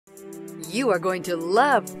You are going to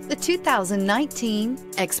love the 2019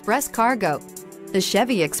 Express Cargo. The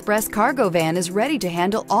Chevy Express Cargo van is ready to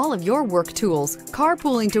handle all of your work tools,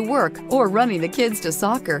 carpooling to work, or running the kids to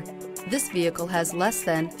soccer. This vehicle has less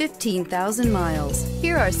than 15,000 miles.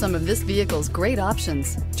 Here are some of this vehicle's great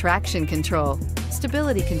options: traction control,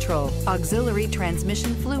 stability control, auxiliary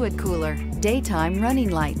transmission fluid cooler, daytime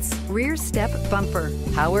running lights, rear step bumper,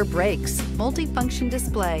 power brakes, multifunction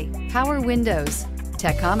display, power windows,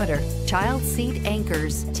 tachometer, child seat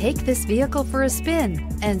anchors. Take this vehicle for a spin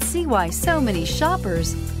and see why so many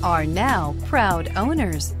shoppers are now proud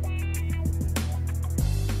owners.